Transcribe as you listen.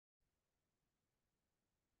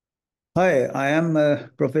Hi, I am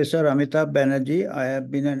Professor Amitabh Banerjee. I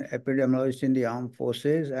have been an epidemiologist in the armed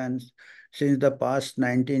forces, and since the past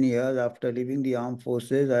 19 years after leaving the armed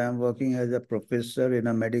forces, I am working as a professor in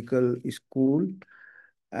a medical school.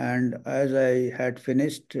 And as I had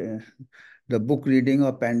finished the book reading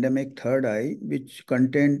of Pandemic Third Eye, which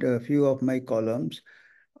contained a few of my columns,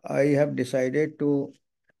 I have decided to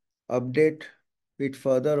update it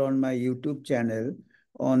further on my YouTube channel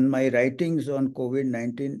on my writings on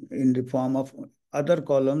COVID-19 in the form of other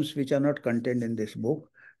columns which are not contained in this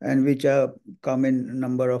book and which are come in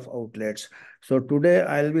number of outlets. So today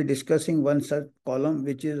I'll be discussing one such column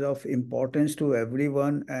which is of importance to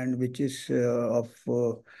everyone and which is of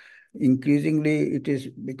increasingly it is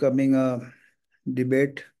becoming a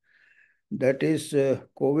debate, that is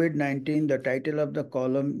COVID-19. The title of the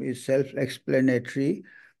column is self-explanatory.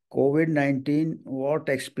 COVID-19, what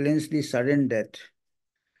explains the sudden death?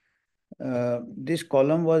 This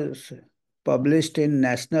column was published in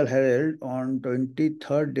National Herald on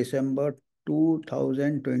 23rd December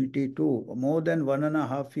 2022, more than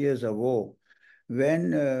 1.5 years ago,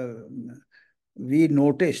 when we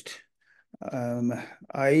noticed, um,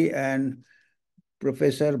 I and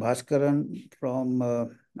Professor Bhaskaran from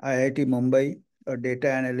IIT Mumbai, a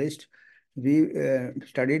data analyst. We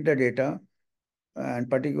studied the data, and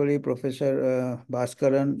particularly Professor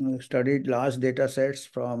Bhaskaran studied large data sets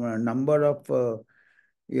from a number of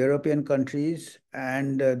European countries,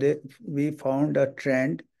 and we found a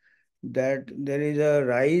trend that there is a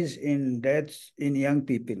rise in deaths in young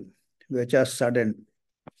people, which are sudden.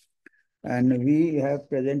 And we have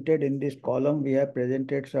presented in this column, we have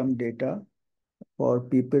presented some data for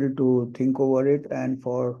people to think over it and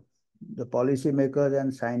for the policymakers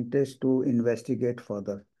and scientists to investigate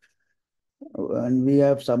further. And we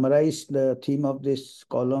have summarized the theme of this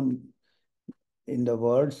column in the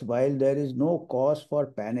words, while there is no cause for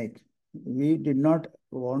panic. We did not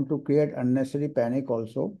want to create unnecessary panic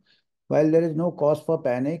also. While there is no cause for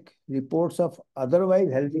panic, reports of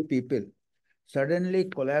otherwise healthy people suddenly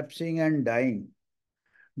collapsing and dying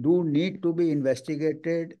do need to be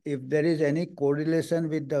investigated if there is any correlation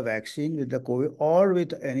with the vaccine, with the COVID, or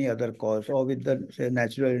with any other cause, or with the, say,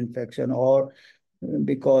 natural infection, or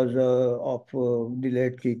because of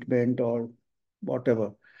delayed treatment or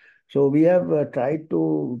whatever. So we have tried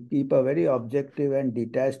to keep a very objective and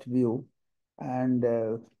detached view, and I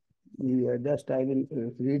will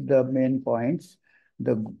read the main points.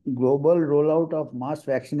 The global rollout of mass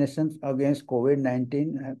vaccinations against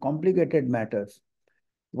COVID-19 complicated matters.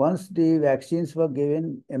 Once the vaccines were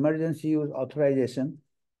given emergency use authorization,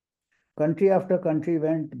 country after country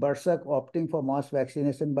went berserk, opting for mass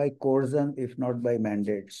vaccination by coercion, if not by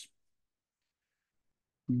mandates.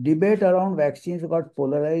 Debate around vaccines got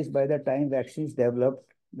polarized by the time vaccines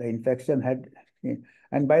developed. The infection had,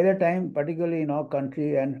 and by the time, particularly in our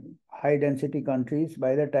country and high density countries,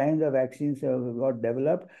 by the time the vaccines got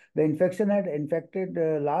developed, the infection had infected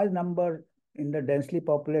a large number in the densely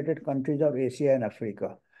populated countries of Asia and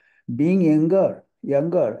Africa. Being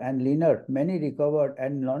younger and leaner, many recovered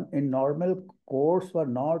and in normal course were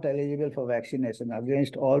not eligible for vaccination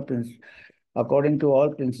against all according to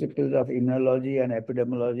all principles of immunology and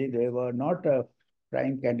epidemiology. They were not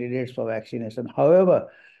prime candidates for vaccination. However,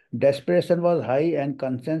 desperation was high and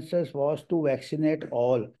consensus was to vaccinate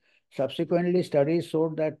all. Subsequently, studies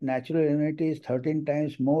showed that natural immunity is 13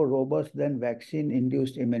 times more robust than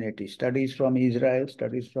vaccine-induced immunity. Studies from Israel,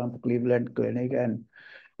 studies from Cleveland Clinic, and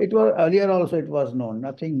it was earlier also it was known,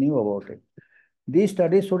 nothing new about it. These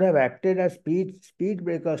studies should have acted as speed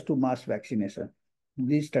breakers to mass vaccination.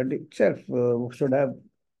 These study itself should have,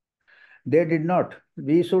 they did not.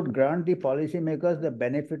 We should grant the policymakers the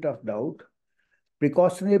benefit of doubt.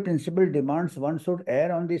 Precautionary principle demands one should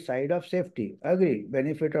err on the side of safety. Agree,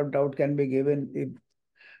 benefit of doubt can be given.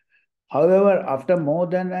 However, after more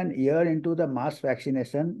than an year into the mass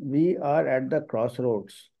vaccination, we are at the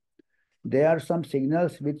crossroads. There are some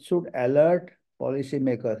signals which should alert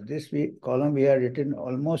policymakers. This column we have written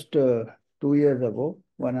almost 2 years ago,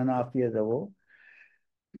 1.5 years ago.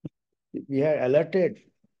 We had alerted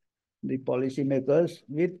the policymakers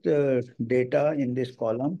with data in this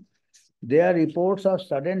column. There are reports of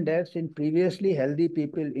sudden deaths in previously healthy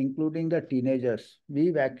people, including the teenagers.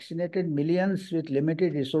 We vaccinated millions with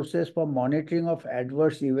limited resources for monitoring of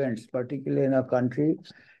adverse events, particularly in a country.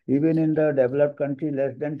 Even in the developed country,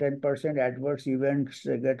 less than 10% adverse events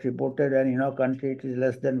get reported, and in our country, it is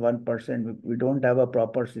less than 1%. We don't have a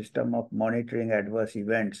proper system of monitoring adverse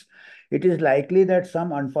events. It is likely that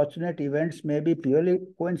some unfortunate events may be purely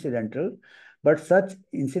coincidental, But such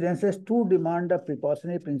incidences too demand a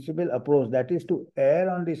precautionary principle approach, that is to err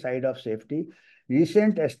on the side of safety.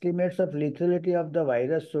 Recent estimates of lethality of the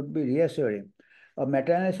virus should be reassuring. A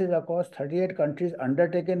meta-analysis across 38 countries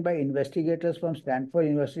undertaken by investigators from Stanford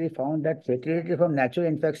University found that fatality from natural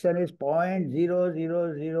infection is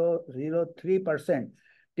 0.00003%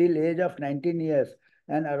 till age of 19 years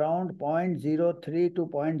and around 0.03 to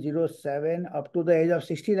 0.07 up to the age of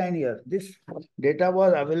 69 years. This data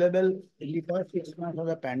was available in the first 6 months of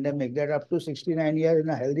the pandemic, that up to 69 years in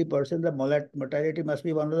a healthy person, the mortality must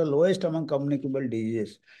be one of the lowest among communicable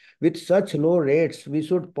diseases. With such low rates, we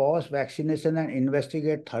should pause vaccination and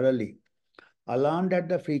investigate thoroughly. Alarmed at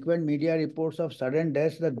the frequent media reports of sudden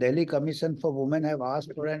deaths, the Delhi Commission for Women have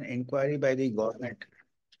asked for an inquiry by the government.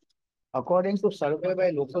 According to survey by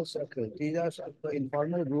local circles, these are some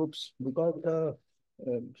informal groups because the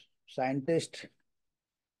uh, scientists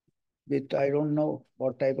with, I don't know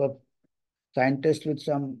what type of scientists with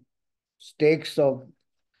some stakes of,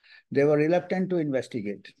 they were reluctant to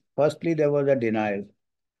investigate. Firstly, there was a denial.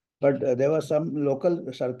 But there were some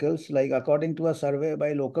local circles, like according to a survey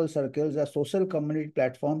by local circles, a social community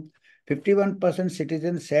platform, 51%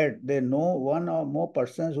 citizens said they know one or more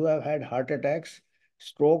persons who have had heart attacks,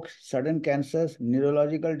 strokes, sudden cancers,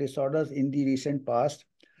 neurological disorders in the recent past.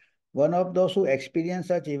 One of those who experienced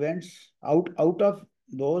such events, out of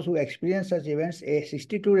those who experienced such events,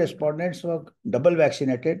 62 respondents were double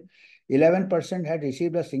vaccinated, 11% had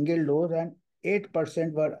received a single dose, and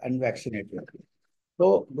 8% were unvaccinated.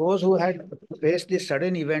 So those who had faced these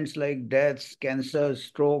sudden events like deaths, cancers,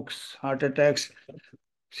 strokes, heart attacks,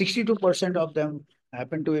 62% of them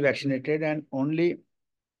happened to be vaccinated and only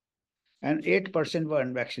 8% were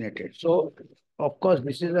unvaccinated. So of course,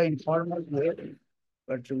 this is an informal way,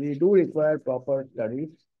 but we do require proper studies.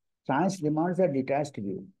 Science demands a detached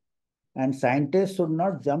view. And scientists should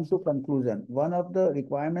not jump to conclusion. One of the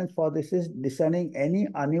requirements for this is discerning any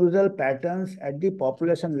unusual patterns at the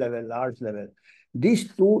population level, large level. This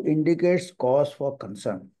too indicates cause for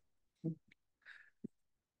concern.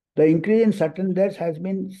 The increase in certain deaths has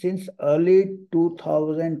been since early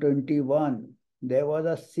 2021. There was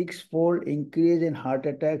a six-fold increase in heart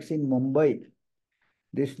attacks in Mumbai.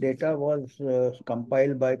 This data was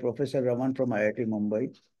compiled by Professor Raman from IIT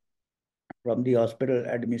Mumbai, from the hospital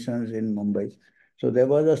admissions in Mumbai. So there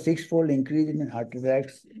was a six-fold increase in heart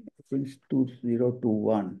attacks since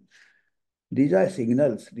 2021. These are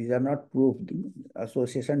signals. These are not proof.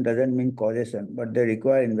 Association doesn't mean causation, but they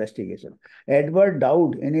require investigation. Edward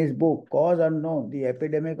Dowd, in his book Cause Unknown, The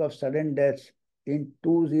Epidemic of Sudden Deaths in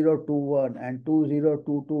 2021 and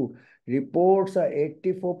 2022, reports a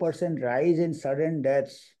 84% rise in sudden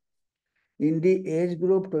deaths in the age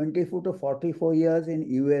group 24 to 44 years in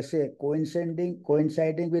USA,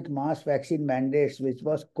 coinciding with mass vaccine mandates, which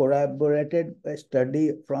was corroborated by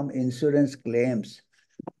study from insurance claims.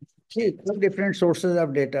 See, two different sources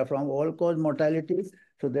of data from all-cause mortality.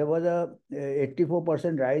 So there was a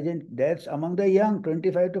 84% rise in deaths among the young,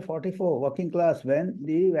 25 to 44, working class, when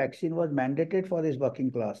the vaccine was mandated for this working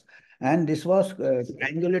class. And this was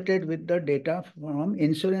triangulated with the data from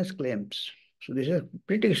insurance claims. So this is a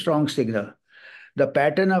pretty strong signal. The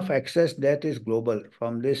pattern of excess death is global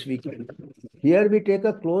from this weekend. Here we take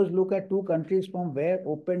a close look at two countries from where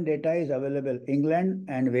open data is available, England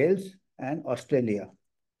and Wales and Australia.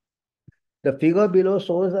 The figure below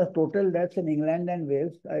shows the total deaths in England and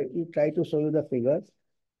Wales. I will try to show you the figures.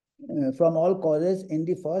 From all causes in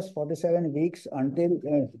the first 47 weeks until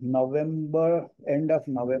November, end of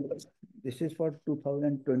November. This is for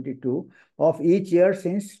 2022 of each year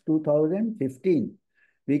since 2015.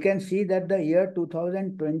 We can see that the year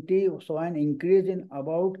 2020 saw an increase in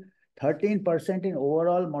about 13% in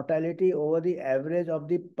overall mortality over the average of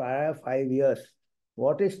the prior 5 years.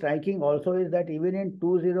 What is striking also is that even in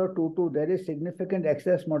 2022, there is significant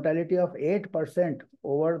excess mortality of 8%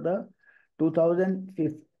 over the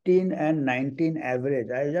 2015 and 19 average.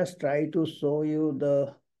 I just try to show you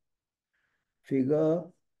the figure.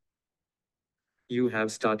 You have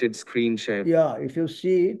started screen share. Yeah, if you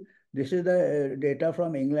see, this is the data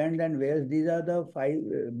from England and Wales. These are the five,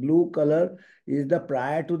 blue color is the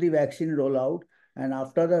prior to the vaccine rollout. And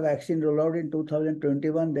after the vaccine rollout in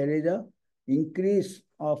 2021, there is a increase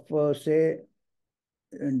of, say,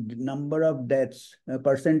 number of deaths,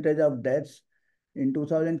 percentage of deaths in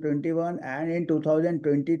 2021 and in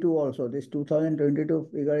 2022 also. This 2022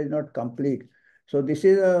 figure is not complete. So this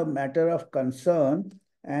is a matter of concern.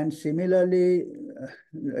 And similarly,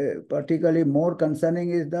 particularly more concerning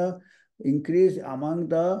is the increase among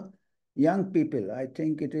the young people. I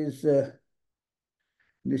think it is,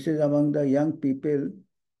 this is among the young people.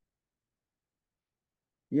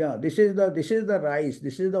 Yeah, this is the rise.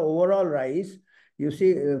 This is the overall rise. You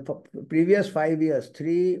see, for previous 5 years,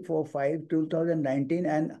 3, 4, 5, 2019,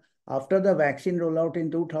 and after the vaccine rollout in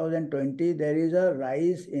 2020, there is a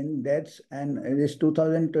rise in deaths, and this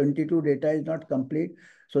 2022 data is not complete.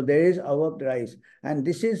 So there is our rise, and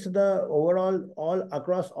this is the overall all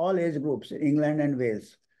across all age groups, England and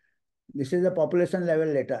Wales. This is the population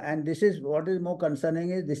level data, and this is what is more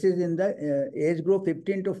concerning is this is in the age group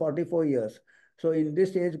 15 to 44 years. So in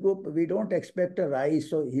this age group, we don't expect a rise.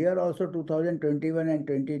 So here also 2021 and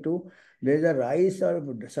 22, there is a rise of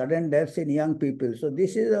sudden deaths in young people. So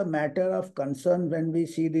this is a matter of concern when we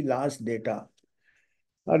see the last data.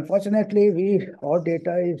 Unfortunately, our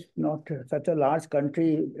data is not such a large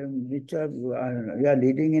country, which we are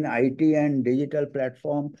leading in IT and digital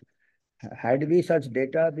platform. Had we such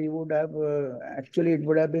data, we would have actually it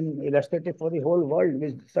would have been illustrative for the whole world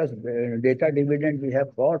with such data dividend we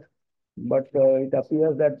have got. But it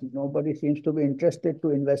appears that nobody seems to be interested to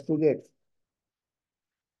investigate.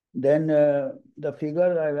 Then the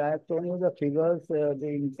figure I have shown you the figures,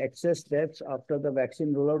 the excess deaths after the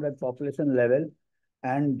vaccine rollout at population level,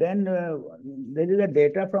 and then there is a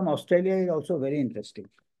data from Australia is also very interesting.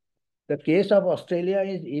 The case of Australia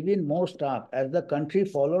is even more stark as the country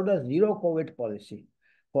followed a zero COVID policy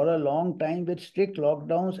for a long time with strict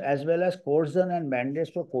lockdowns as well as coercion and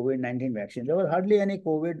mandates for COVID-19 vaccine. There was hardly any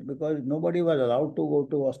COVID because nobody was allowed to go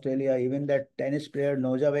to Australia. Even that tennis player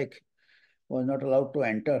Nozovic was not allowed to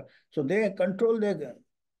enter. So they controlled their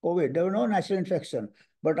COVID. There was no natural infection.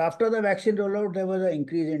 But after the vaccine rollout, there was an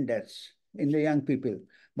increase in deaths in the young people.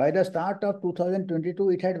 By the start of 2022,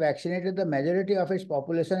 it had vaccinated the majority of its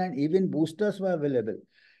population and even boosters were available.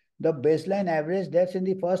 The baseline average deaths in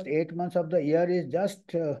the first 8 months of the year is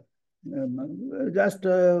just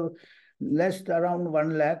less around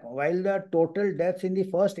 1 lakh, while the total deaths in the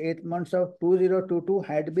first 8 months of 2022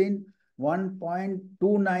 had been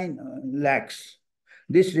 1.29 lakhs.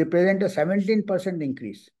 This represents a 17%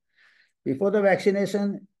 increase. Before the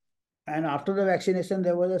vaccination and after the vaccination,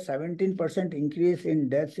 there was a 17% increase in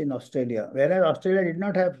deaths in Australia, whereas Australia did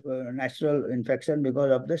not have natural infection because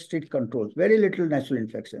of the strict controls. Very little natural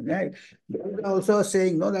infection. Right? Also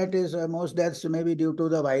saying, no, that is most deaths may be due to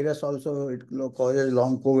the virus also. It causes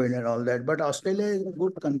long COVID and all that. But Australia is a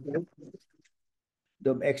good control.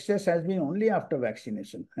 The excess has been only after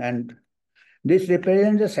vaccination. And this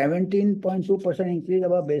represents a 17.2% increase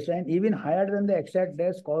above baseline, even higher than the exact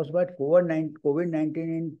deaths caused by COVID-19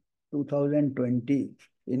 in 2020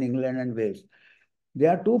 in England and Wales. There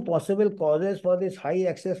are two possible causes for this high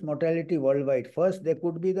excess mortality worldwide. First, there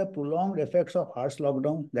could be the prolonged effects of harsh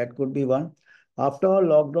lockdown. That could be one. After all,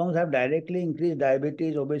 lockdowns have directly increased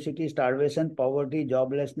diabetes, obesity, starvation, poverty,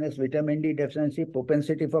 joblessness, vitamin D deficiency,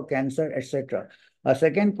 propensity for cancer, etc. A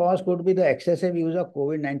second cause could be the excessive use of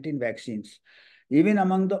COVID-19 vaccines, even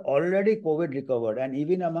among the already COVID recovered and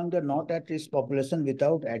even among the not at risk population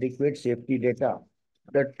without adequate safety data.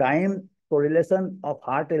 The time correlation of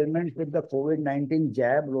heart ailments with the COVID-19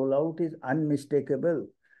 jab rollout is unmistakable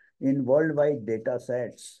in worldwide data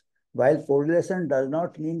sets. While correlation does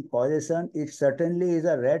not mean causation, it certainly is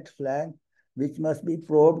a red flag which must be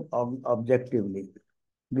probed objectively.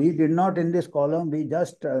 We did not in this column, we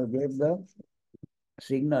just gave the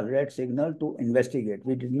signal, red signal to investigate.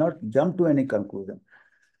 We did not jump to any conclusion.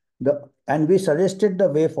 And we suggested the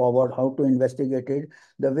way forward, how to investigate it.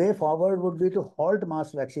 The way forward would be to halt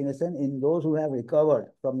mass vaccination in those who have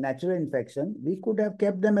recovered from natural infection. We could have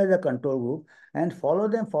kept them as a control group and follow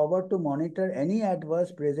them forward to monitor any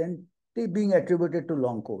adverse presently being attributed to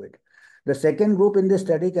long COVID. The second group in this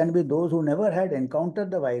study can be those who never had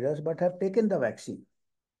encountered the virus but have taken the vaccine.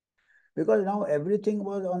 Because now everything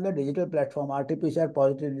was on the digital platform, RT-PCR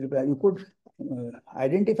positive. You could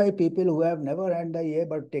identify people who have never had the A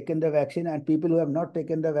but taken the vaccine and people who have not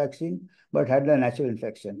taken the vaccine but had the natural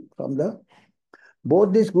infection from the.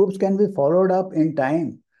 Both these groups can be followed up in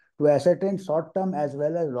time to ascertain short-term as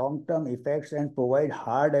well as long-term effects and provide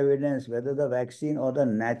hard evidence whether the vaccine or the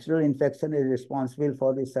natural infection is responsible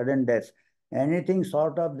for the sudden deaths. Anything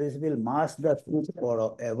short of this will mask the truth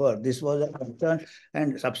forever. This was a concern,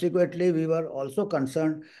 and subsequently we were also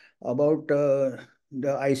concerned about the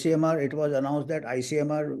ICMR. It was announced that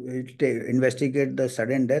ICMR will investigate the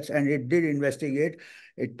sudden deaths, and it did investigate.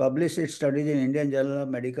 It published its studies in Indian Journal of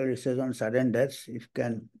Medical Research on sudden deaths, if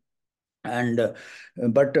can. And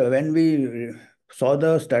but when we saw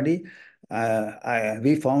the study,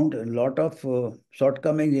 we found a lot of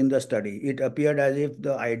shortcomings in the study. It appeared as if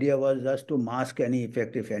the idea was just to mask any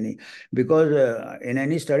effect, if any, because in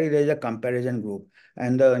any study there is a comparison group.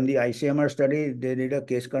 And in the ICMR study, they did a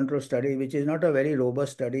case control study, which is not a very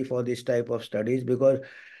robust study for this type of studies, because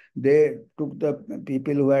they took the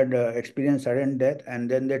people who had experienced sudden death, and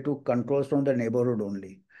then they took controls from the neighborhood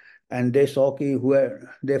only. And they saw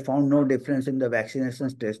they found no difference in the vaccination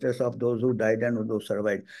status of those who died and those who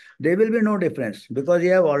survived. There will be no difference because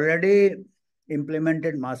you have already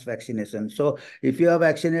implemented mass vaccination. So if you are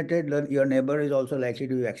vaccinated, then your neighbor is also likely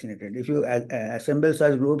to be vaccinated. If you assemble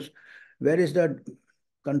such groups, where is the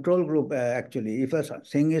control group actually? If a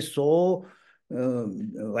thing is so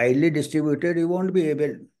widely distributed, you won't be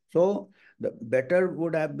able. So the better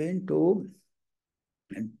would have been to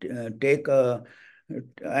take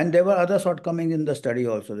and there were other shortcomings in the study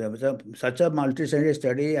also. There was such a multi-study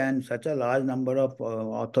study and such a large number of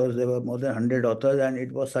authors. There were more than 100 authors, and it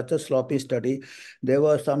was such a sloppy study. There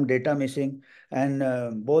was some data missing,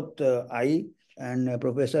 and both I and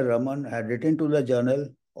Professor Raman had written to the journal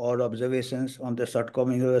or observations on the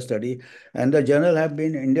shortcomings of the study, and the journal have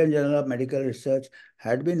been Indian Journal of Medical Research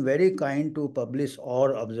had been very kind to publish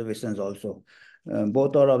our observations also.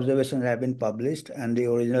 Both our observations have been published and the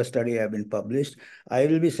original study have been published. I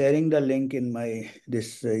will be sharing the link in my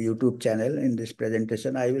this YouTube channel in this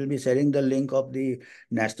presentation. I will be sharing the link of the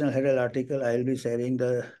National Herald article. I will be sharing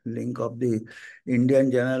the link of the Indian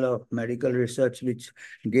Journal of Medical Research, which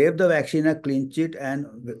gave the vaccine a clean sheet and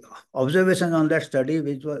observation on that study,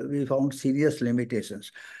 which we found serious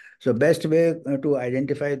limitations. So best way to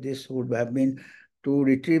identify this would have been to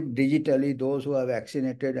retrieve digitally those who are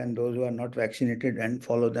vaccinated and those who are not vaccinated and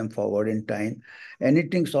follow them forward in time.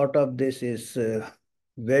 Anything sort of this is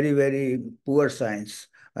very, very poor science,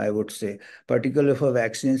 I would say, particularly for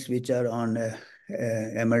vaccines which are on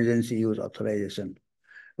emergency use authorization.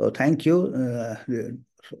 So thank you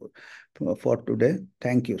for today.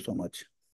 Thank you so much.